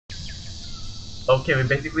Okay, we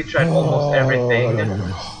basically tried almost everything.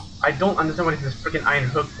 I don't understand what is this freaking iron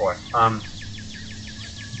hook for.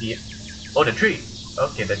 The tree.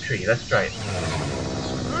 Okay, the tree. Let's try it.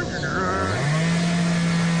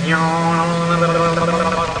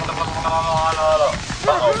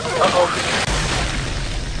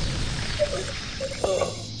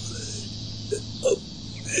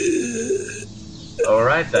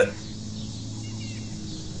 Alright then.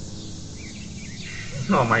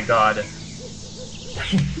 Oh my god.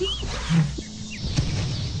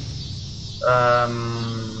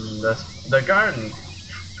 The garden.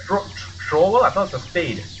 Troll? I thought it was a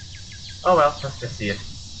spade. Oh well, let's just see it.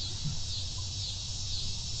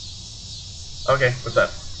 Okay, what's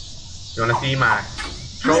up? You wanna see my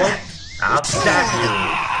troll? I'll stab you!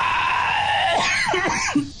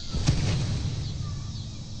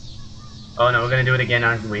 Oh no, we're gonna do it again,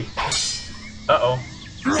 aren't we? Uh-oh.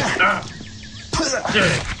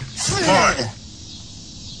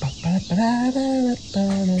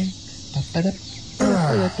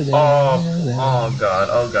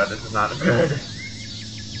 Oh god, this is not good.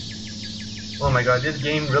 Oh my god, this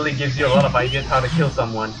game really gives you a lot of ideas how to kill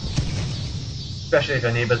someone. Especially if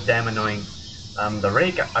your neighbor's damn annoying. The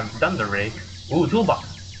rake, I've done the rake. Ooh, toolbox.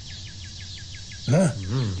 Huh?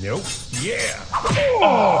 Nope. Yeah.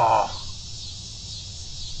 Oh!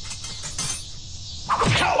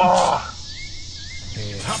 Oh!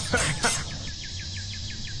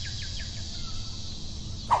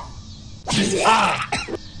 Ah!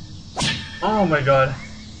 Oh my god.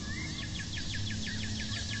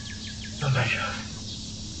 Oh my god.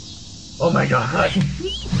 Oh my god.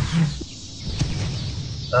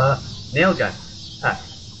 Nail gun. Huh.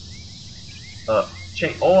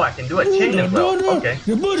 Chain. Oh, I can do a chain as well. Okay.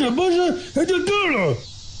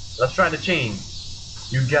 Let's try the chain.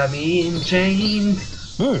 You got me in chains.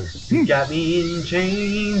 You got me in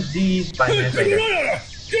chains. These 5 minutes later.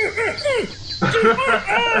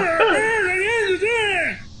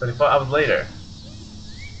 24 hours later.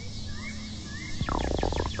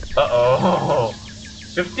 Uh-oh.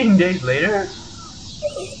 15 days later?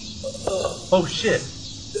 Oh shit.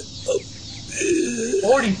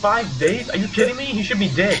 45 days? Are you kidding me? He should be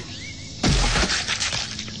dead.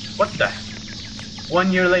 What the?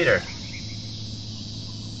 1 year later.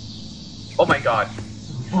 Oh my god.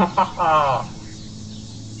 I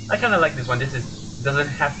kinda like this one. This doesn't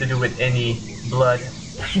have to do with any blood.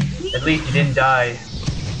 At least he didn't die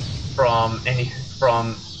from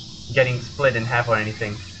getting split in half or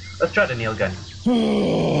anything. Let's try the nail gun.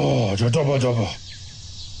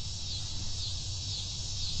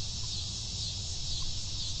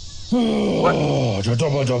 What?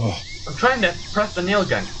 I'm trying to press the nail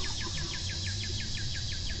gun.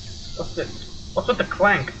 What's this? What's with the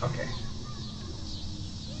clank? Okay.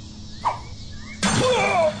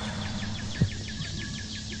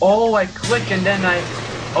 Oh, I click and then I...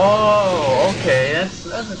 Oh, okay,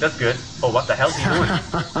 that's good. Oh, what the hell's he doing?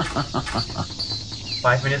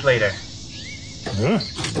 5 minutes later.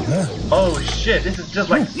 Oh shit, this is just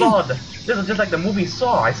like Saw. This is just like the movie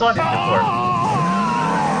Saw. I saw this before.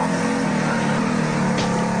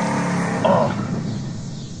 Oh.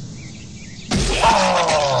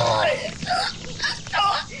 Oh.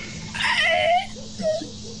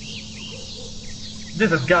 This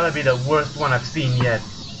has gotta be the worst one I've seen yet.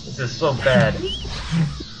 This is so bad.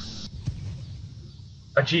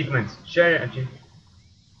 Achievements. Share your achievements.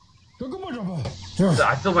 So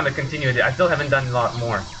I still want to continue it. I still haven't done a lot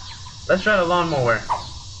more. Let's try the lawnmower.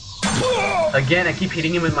 Again, I keep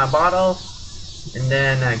hitting him with my bottle. And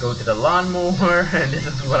then I go to the lawnmower. And this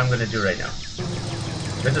is what I'm going to do right now.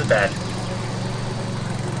 This is bad.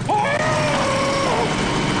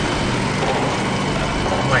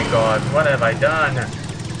 Oh my god, what have I done?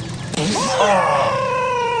 Oh.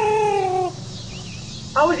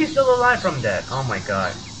 How is he still alive from that? Oh my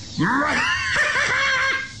god.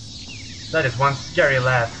 That is one scary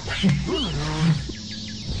laugh.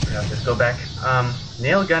 I'll just go back.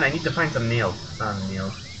 Nail gun, I need to find some nails.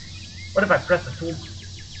 Nails. What if I press the tool?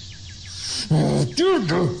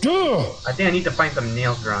 I think I need to find some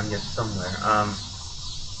nails around here somewhere.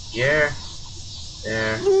 Here.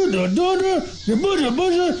 There. Yeah,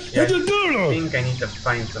 I think I need to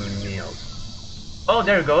find some nails. Oh,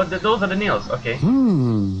 there we go. Those are the nails. Okay.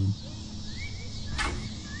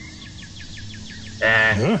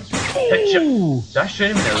 And headshot. Did I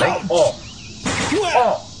shoot him in the leg? Oh.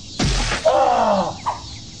 Oh. Oh.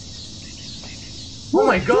 Oh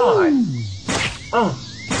my god. Oh.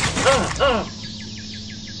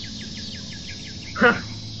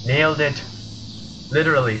 Nailed it.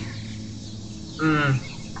 Literally.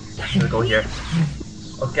 Let's go here.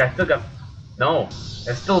 Okay, I still got... No.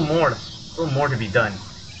 There's still more. Still more to be done.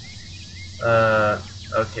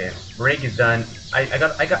 Okay. Break is done. I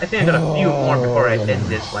think I got a few more before I end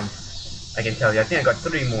this one. I can tell you. I think I got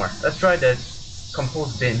 3 more. Let's try the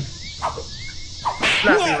compost bin.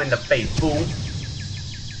 Slap you in the face, fool.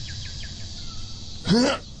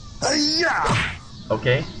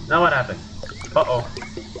 Okay, now what happened? Uh-oh.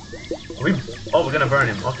 We're gonna burn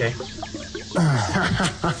him, okay.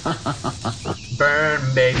 Burn,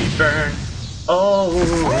 baby, burn. Oh,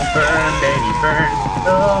 burn, baby, burn.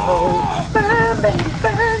 Oh, burn, baby,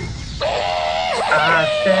 burn. I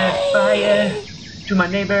set fire to my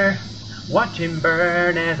neighbor. Watch him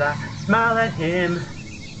burn as I smile at him.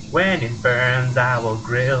 When it burns, I will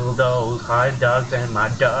grill those hot dogs and my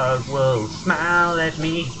dog will smile at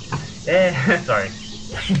me. Sorry.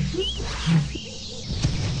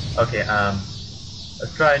 Okay,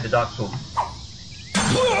 let's try the dog poop.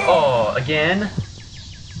 Oh, again?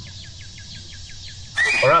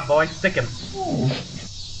 Alright, boy, stick him.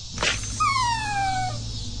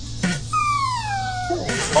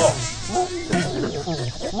 Oh.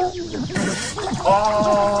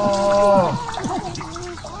 Oh.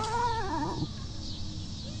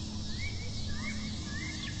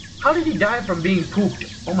 How did he die from being pooped?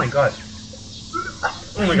 Oh my god.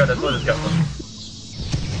 Oh my god, that's so disgusting.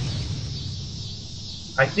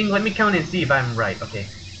 I think, let me count and see if I'm right. Okay.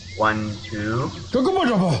 1, 2,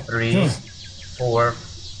 3, 4,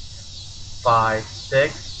 5,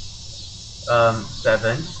 6,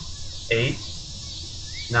 7, 8,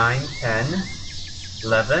 9, 10,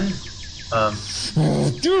 11, 12,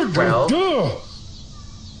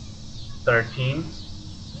 13,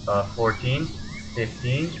 14,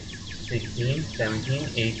 15, 16, 17,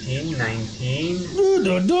 18, 19,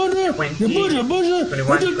 20, 21,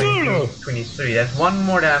 22, 23. There's one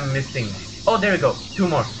more that I'm missing. Oh, there we go. 2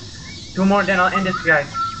 more. 2 more, then I'll end this, guys.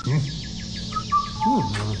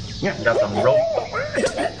 Got some rope.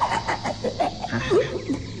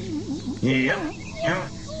 Yep.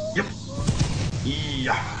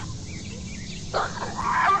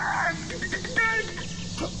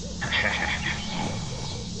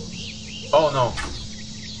 Oh no.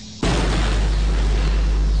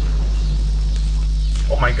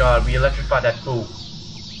 Oh my god, we electrified that fool.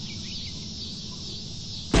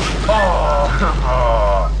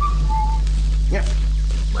 Oh! Yep.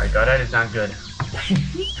 My god, that is not good.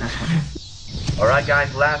 Alright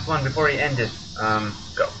guys, last one before we end this.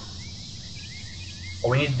 Go. Oh,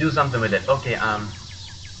 we need to do something with it. Okay,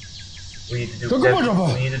 we need to do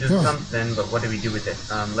something, but what do we do with it?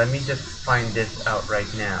 Let me just find this out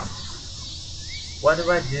right now. What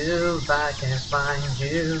do I do if I can't find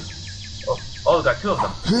you? Oh, we got 2 of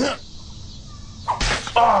them.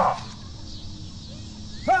 Oh!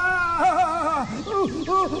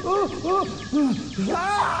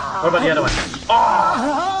 What about the other one?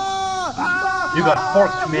 Oh! You got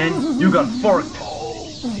forked, man. You got forked.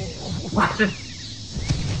 What's this?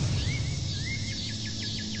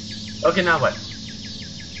 Okay, now what?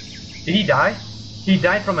 Did he die? He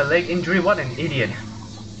died from a leg injury? What an idiot.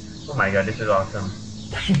 Oh my god, this is awesome.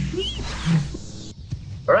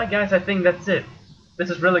 Alright guys, I think that's it. This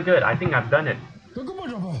is really good. I think I've done it.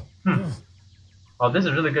 Oh, this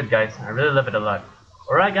is really good guys. I really love it a lot.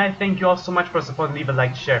 Alright guys, thank you all so much for support. Leave a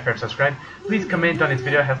like, share, favorite, subscribe. Please comment on this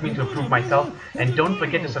video, it helps me to improve myself. And don't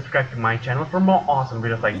forget to subscribe to my channel for more awesome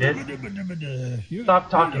videos like this. Stop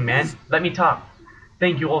talking, man. Let me talk.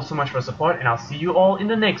 Thank you all so much for support, and I'll see you all in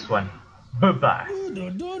the next one. Bye-bye.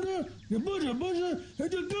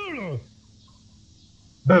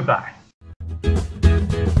 Bye-bye.